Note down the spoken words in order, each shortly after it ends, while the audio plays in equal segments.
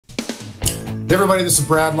Hey everybody, this is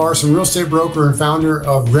Brad Larson, real estate broker and founder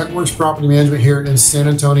of RentWerx Property Management here in San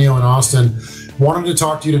Antonio and Austin. Wanted to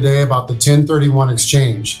talk to you today about the 1031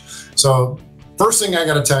 exchange. So first thing I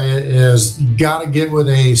got to tell you is you got to get with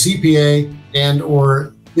a CPA and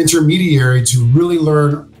or intermediary to really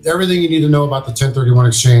learn everything you need to know about the 1031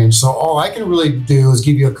 exchange. So all I can really do is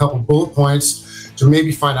give you a couple bullet points to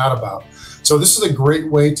maybe find out about. So this is a great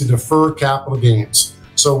way to defer capital gains.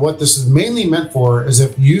 So what this is mainly meant for is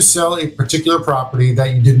if you sell a particular property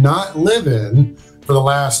that you did not live in for the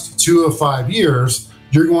last 2 of 5 years,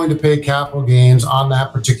 you're going to pay capital gains on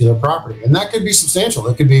that particular property. And that could be substantial.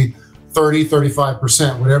 It could be 30,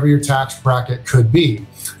 35%, whatever your tax bracket could be.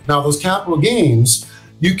 Now, those capital gains,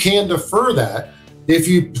 you can defer that if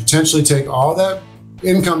you potentially take all that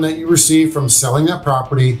income that you receive from selling that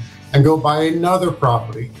property and go buy another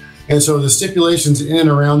property. And so the stipulations in and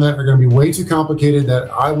around that are going to be way too complicated that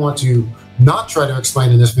I want to not try to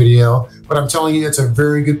explain in this video, but I'm telling you, it's a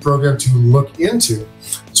very good program to look into.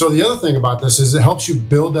 So the other thing about this is it helps you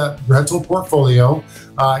build that rental portfolio.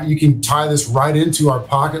 You can tie this right into our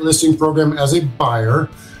pocket listing program as a buyer.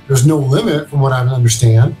 There's no limit from what I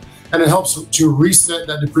understand. And it helps to reset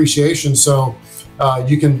that depreciation so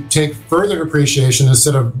you can take further depreciation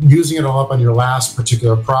instead of using it all up on your last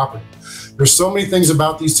particular property. There's so many things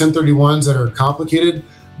about these 1031s that are complicated.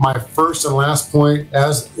 My first and last point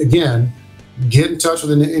is, again, get in touch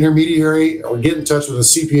with an intermediary or get in touch with a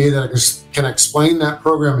CPA that can explain that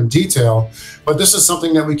program in detail. But this is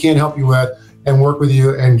something that we can help you with and work with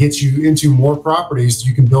you and get you into more properties so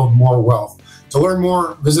you can build more wealth. To learn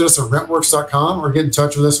more, visit us at rentwerx.com or get in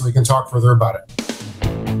touch with us and we can talk further about it.